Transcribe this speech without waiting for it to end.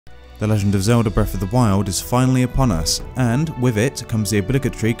The Legend of Zelda Breath of the Wild is finally upon us, and with it comes the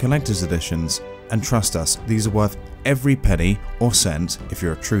obligatory collector's editions. And trust us, these are worth every penny or cent if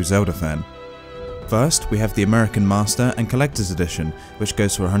you're a true Zelda fan. First, we have the American Master and Collector's Edition, which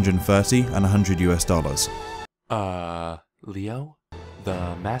goes for $130 and $100 US. Leo?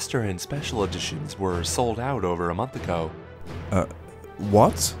 The Master and Special Editions were sold out over a month ago.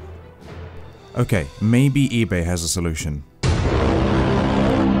 What? Okay, maybe eBay has a solution.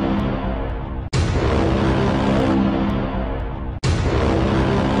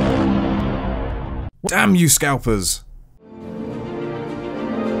 Damn you scalpers!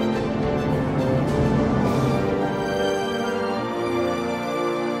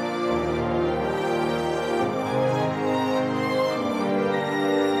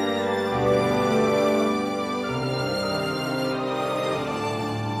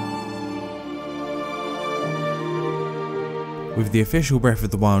 With the official Breath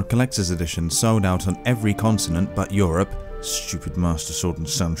of the Wild Collector's Edition sold out on every continent but Europe, stupid Master Sword and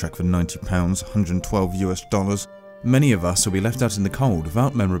soundtrack for £90, $112 US, many of us will be left out in the cold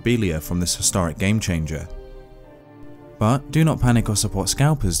without memorabilia from this historic game changer. But do not panic or support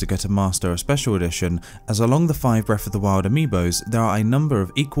scalpers to get a Master or Special Edition, as along the 5 Breath of the Wild amiibos there are a number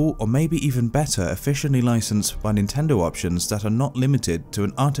of equal or maybe even better officially licensed by Nintendo options that are not limited to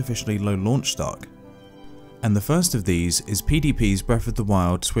an artificially low launch stock. And the first of these is PDP's Breath of the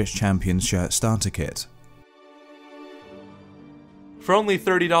Wild Switch Champions Shirt Starter Kit. For only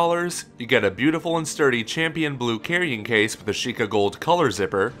 $30, you get a beautiful and sturdy Champion Blue carrying case with a Sheikah Gold color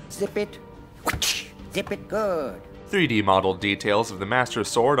zipper, Zip it, zip it good. 3D modeled details of the Master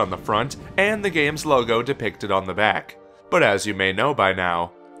Sword on the front, and the game's logo depicted on the back. But as you may know by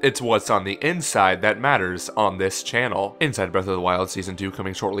now, it's what's on the inside that matters on this channel. Inside Breath of the Wild Season 2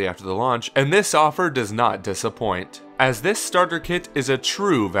 coming shortly after the launch, and this offer does not disappoint, as this starter kit is a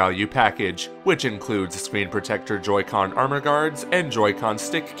true value package, which includes screen protector Joy-Con armor guards and Joy-Con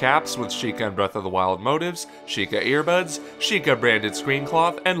stick caps with Sheikah and Breath of the Wild motives, Sheikah earbuds, Sheikah branded screen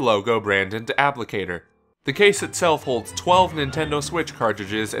cloth, and logo branded applicator. The case itself holds 12 Nintendo Switch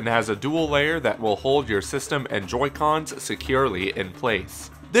cartridges and has a dual layer that will hold your system and Joy-Cons securely in place.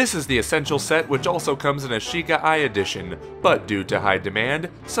 This is the essential set, which also comes in a Sheikah Eye edition, but due to high demand,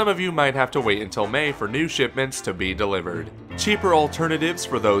 some of you might have to wait until May for new shipments to be delivered. Cheaper alternatives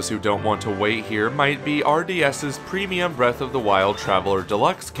for those who don't want to wait here might be RDS's premium Breath of the Wild Traveler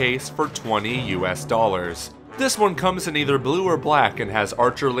Deluxe case for $20 US. This one comes in either blue or black and has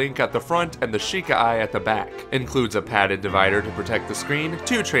Archer Link at the front and the Sheikah Eye at the back. Includes a padded divider to protect the screen,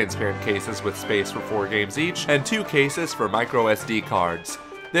 2 transparent cases with space for 4 games each, and 2 cases for micro SD cards.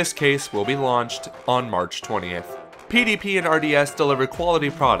 This case will be launched on March 20th. PDP and RDS deliver quality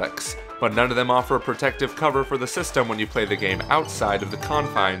products, but none of them offer a protective cover for the system when you play the game outside of the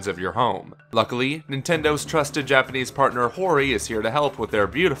confines of your home. Luckily, Nintendo's trusted Japanese partner Hori is here to help with their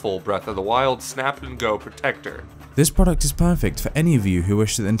beautiful Breath of the Wild Snap and Go protector. This product is perfect for any of you who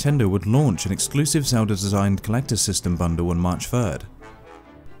wish that Nintendo would launch an exclusive Zelda-designed collector's system bundle on March 3rd.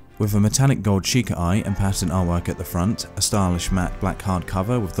 With a metallic gold Sheikah Eye and pattern artwork at the front, a stylish matte black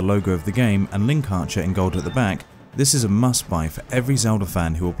hardcover with the logo of the game and Link Archer in gold at the back, this is a must-buy for every Zelda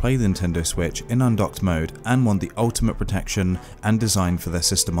fan who will play the Nintendo Switch in undocked mode and want the ultimate protection and design for their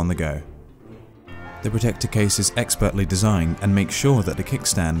system on the go. The protector case is expertly designed and makes sure that the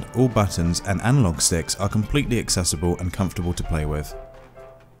kickstand, all buttons and analog sticks are completely accessible and comfortable to play with.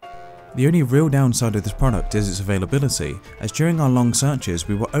 The only real downside of this product is its availability, as during our long searches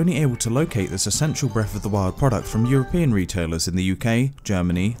we were only able to locate this essential Breath of the Wild product from European retailers in the UK,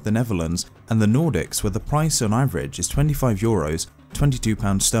 Germany, the Netherlands and the Nordics, where the price on average is €25,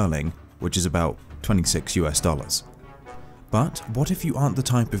 £22 sterling, which is about $26 US. But what if you aren't the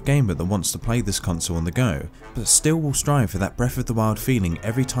type of gamer that wants to play this console on the go, but still will strive for that Breath of the Wild feeling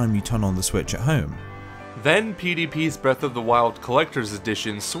every time you turn on the Switch at home? Then PDP's Breath of the Wild Collector's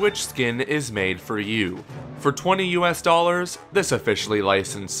Edition Switch skin is made for you. For $20 US, this officially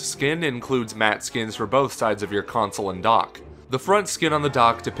licensed skin includes matte skins for both sides of your console and dock. The front skin on the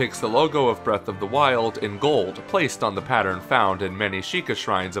dock depicts the logo of Breath of the Wild in gold, placed on the pattern found in many Sheikah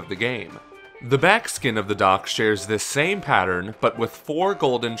shrines of the game. The back skin of the dock shares this same pattern, but with 4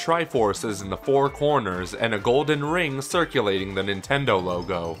 golden Triforces in the 4 corners and a golden ring circulating the Nintendo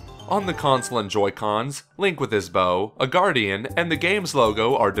logo. On the console and Joy-Cons, Link with his bow, a Guardian, and the game's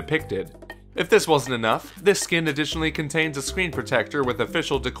logo are depicted. If this wasn't enough, this skin additionally contains a screen protector with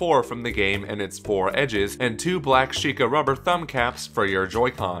official decor from the game and its 4 edges, and 2 black Sheikah rubber thumb caps for your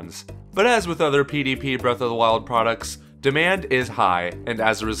Joy-Cons. But as with other PDP Breath of the Wild products, demand is high, and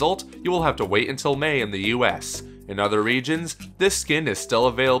as a result, you will have to wait until May in the US. In other regions, this skin is still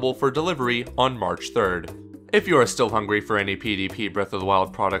available for delivery on March 3rd. If you are still hungry for any PvP Breath of the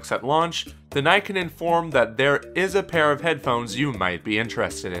Wild products at launch, then I can inform that there is a pair of headphones you might be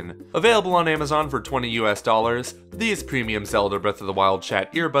interested in. Available on Amazon for $20 US, these premium Zelda Breath of the Wild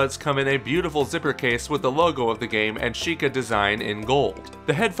chat earbuds come in a beautiful zipper case with the logo of the game and Sheikah design in gold.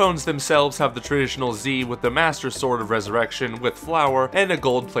 The headphones themselves have the traditional Z with the Master Sword of Resurrection with flower and a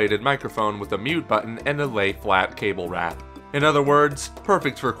gold-plated microphone with a mute button and a lay-flat cable wrap. In other words,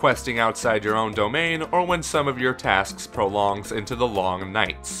 perfect for questing outside your own domain or when some of your tasks prolongs into the long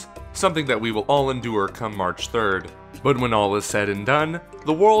nights. Something that we will all endure come March 3rd. But when all is said and done,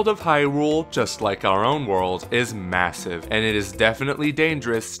 the world of Hyrule, just like our own world, is massive, and it is definitely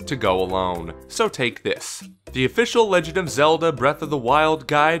dangerous to go alone. So take this. The official Legend of Zelda Breath of the Wild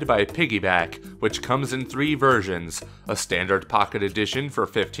guide by Piggyback, which comes in 3 versions: a standard pocket edition for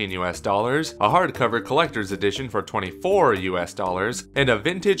 $15 US, a hardcover collector's edition for $24 US, and a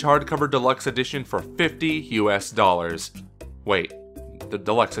vintage hardcover deluxe edition for $50 US. Wait, the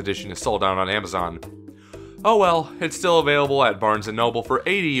deluxe edition is sold out on Amazon. Oh well, it's still available at Barnes & Noble for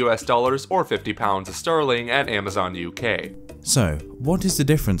 $80 US or £50 sterling at Amazon UK. So, what is the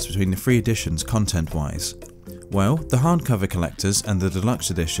difference between the 3 editions content-wise? Well, the hardcover collectors and the deluxe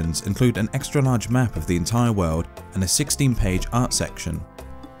editions include an extra large map of the entire world and a 16-page art section.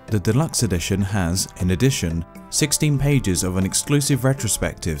 The deluxe edition has, in addition, 16 pages of an exclusive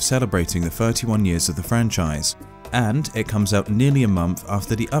retrospective celebrating the 31 years of the franchise, and it comes out nearly a month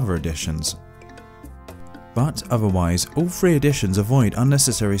after the other editions. But otherwise, all 3 editions avoid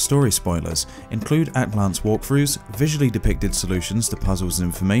unnecessary story spoilers, include at-glance walkthroughs, visually depicted solutions to puzzles and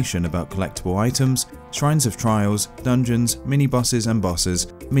information about collectible items, shrines of trials, dungeons, mini-bosses and bosses,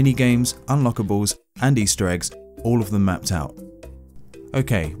 mini-games, unlockables, and Easter eggs, all of them mapped out.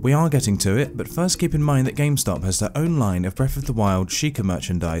 Okay, we are getting to it, but first keep in mind that GameStop has their own line of Breath of the Wild Sheikah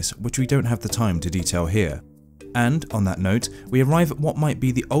merchandise, which we don't have the time to detail here. And, on that note, we arrive at what might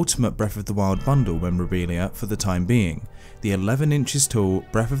be the ultimate Breath of the Wild bundle memorabilia for the time being, the 11 inches tall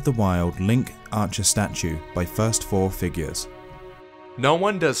Breath of the Wild Link Archer statue by First 4 Figures. No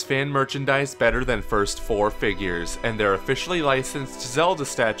one does fan merchandise better than First 4 Figures, and their officially licensed Zelda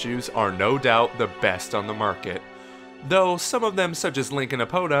statues are no doubt the best on the market. Though some of them, such as Link and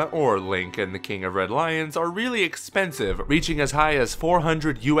Epona or Link and the King of Red Lions, are really expensive, reaching as high as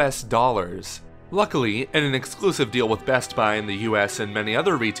 $400 US. Luckily, in an exclusive deal with Best Buy in the US and many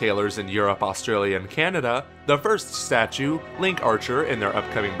other retailers in Europe, Australia, and Canada, the first statue, Link Archer, in their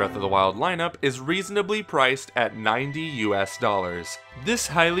upcoming Breath of the Wild lineup is reasonably priced at $90 US. This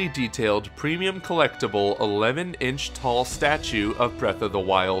highly detailed, premium collectible 11-inch tall statue of Breath of the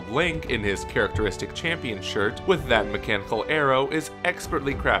Wild Link in his characteristic champion shirt with that mechanical arrow is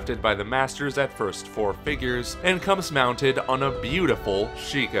expertly crafted by the masters at First 4 Figures and comes mounted on a beautiful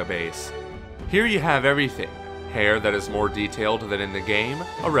Sheikah base. Here you have everything: hair that is more detailed than in the game,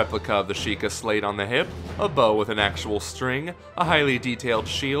 a replica of the Sheikah slate on the hip, a bow with an actual string, a highly detailed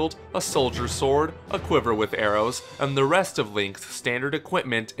shield, a soldier's sword, a quiver with arrows, and the rest of Link's standard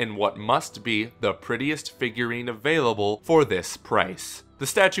equipment in what must be the prettiest figurine available for this price. The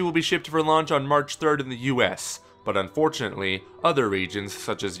statue will be shipped for launch on March 3rd in the US, but unfortunately, other regions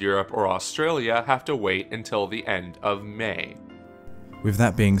such as Europe or Australia have to wait until the end of May. With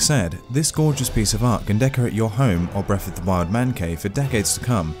that being said, this gorgeous piece of art can decorate your home or Breath of the Wild man cave for decades to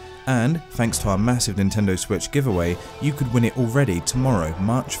come, and thanks to our massive Nintendo Switch giveaway, you could win it already tomorrow,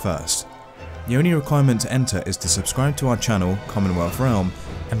 March 1st. The only requirement to enter is to subscribe to our channel, Commonwealth Realm,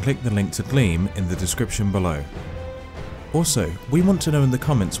 and click the link to Gleam in the description below. Also, we want to know in the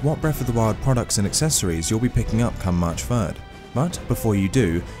comments what Breath of the Wild products and accessories you'll be picking up come March 3rd. But before you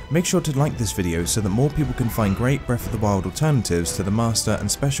do, make sure to like this video so that more people can find great Breath of the Wild alternatives to the Master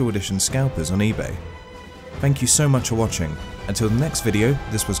and Special Edition scalpers on eBay. Thank you so much for watching. Until the next video,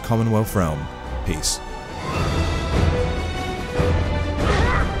 this was Commonwealth Realm. Peace.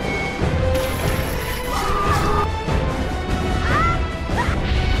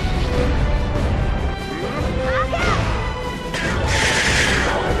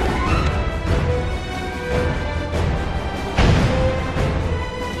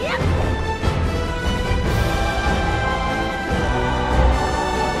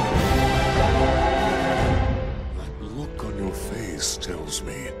 Tells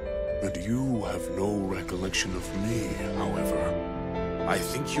me that you have no recollection of me, however. I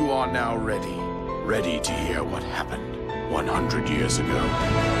think you are now ready to hear what happened 100 years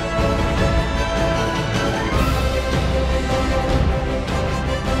ago.